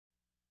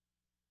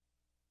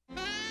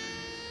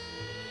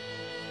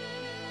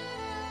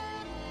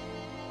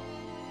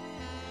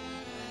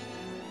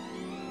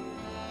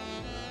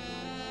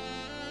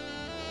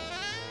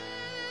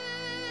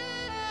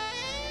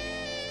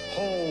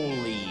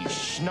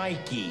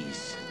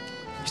Nikes.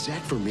 Is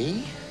that for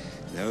me?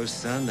 No,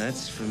 son,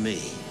 that's for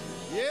me.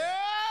 Yeah!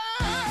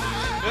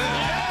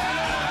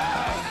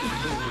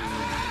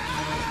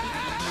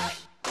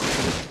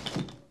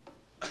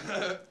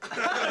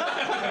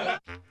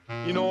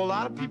 You know, a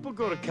lot of people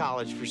go to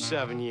college for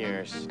 7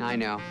 years. I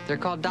know. They're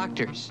called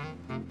doctors.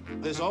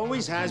 There's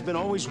always has been,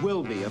 always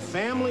will be, a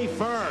family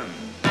firm.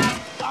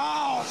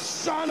 Oh,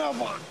 son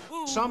of a...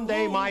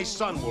 Someday my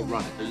son will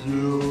run it.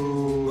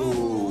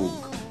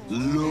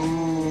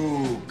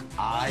 Luke,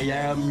 I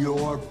am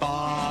your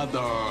father.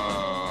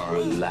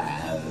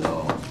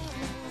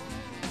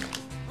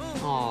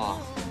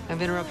 Aw,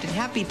 I've interrupted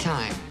happy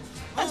time.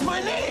 That's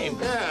my name.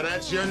 Yeah,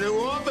 that's your new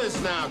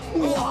office now.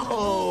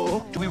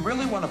 Whoa. Do we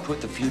really want to put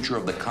the future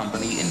of the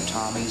company in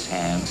Tommy's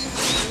hands?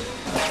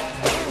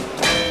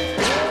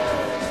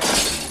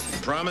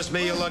 Promise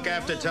me you'll look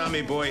after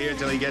Tommy boy here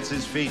till he gets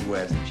his feet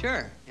wet.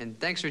 Sure, and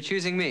thanks for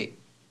choosing me.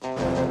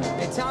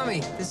 Hey, Tommy,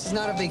 this is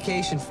not a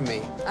vacation for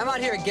me. I'm out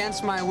here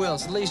against my will,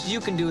 so the least you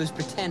can do is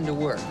pretend to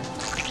work.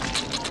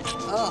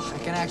 Ugh, I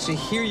can actually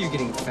hear you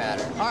getting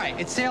fatter. All right,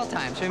 it's sale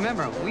time, so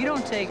remember, we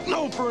don't take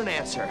No for an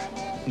answer.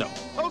 No.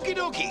 Okie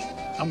dokie.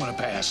 I'm gonna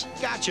pass.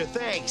 Gotcha,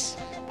 thanks.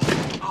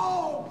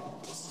 Oh,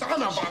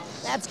 son of a...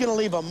 That's gonna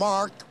leave a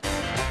mark.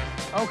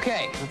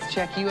 Okay, let's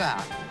check you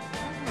out.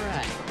 All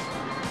right.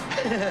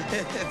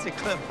 It's a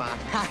clip, huh?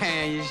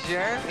 Hi, are you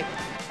sure?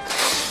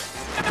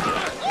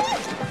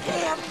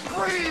 Can't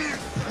breathe.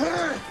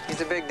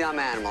 He's a big dumb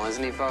animal,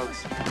 isn't he,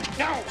 folks?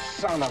 No,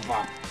 son of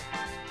a...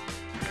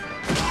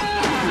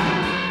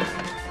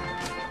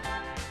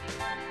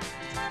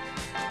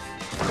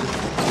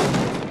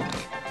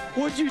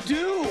 What'd you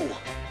do?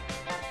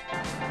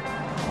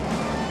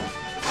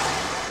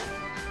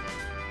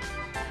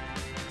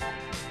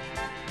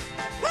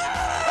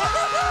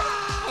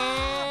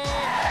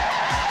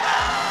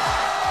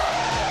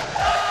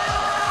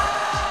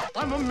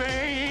 I'm a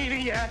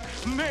maniac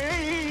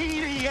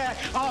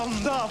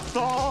on the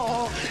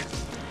floor.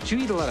 Did you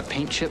eat a lot of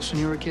paint chips when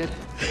you were a kid?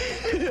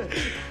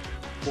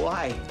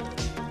 Why?